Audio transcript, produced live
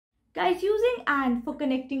Guys, using and for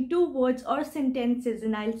connecting two words or sentences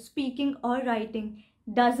in IELTS speaking or writing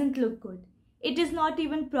doesn't look good. It is not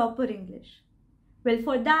even proper English. Well,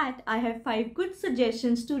 for that, I have 5 good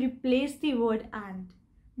suggestions to replace the word and.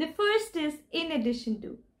 The first is in addition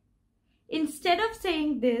to. Instead of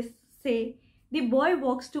saying this, say, the boy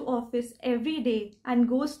walks to office every day and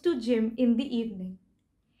goes to gym in the evening.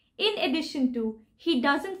 In addition to, he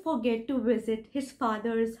doesn't forget to visit his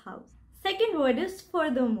father's house. Second word is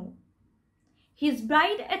furthermore. He is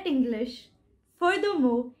bright at English.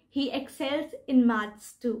 Furthermore, he excels in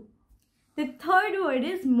maths too. The third word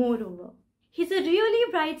is moreover. He's a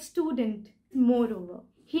really bright student. Moreover,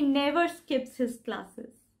 he never skips his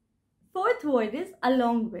classes. Fourth word is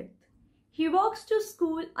along with. He walks to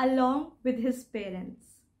school along with his parents.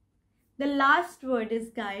 The last word is,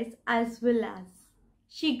 guys, as well as.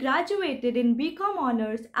 She graduated in BCom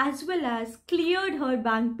Honours as well as cleared her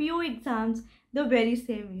bank PO exams the very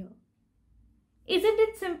same year. Isn't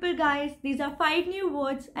it simple, guys? These are 5 new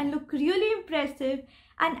words and look really impressive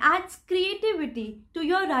and adds creativity to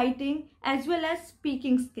your writing as well as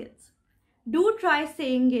speaking skills. Do try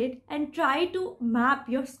saying it and try to map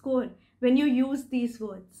your score when you use these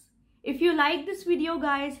words. If you like this video,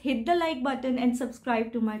 guys, hit the like button and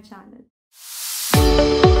subscribe to my channel.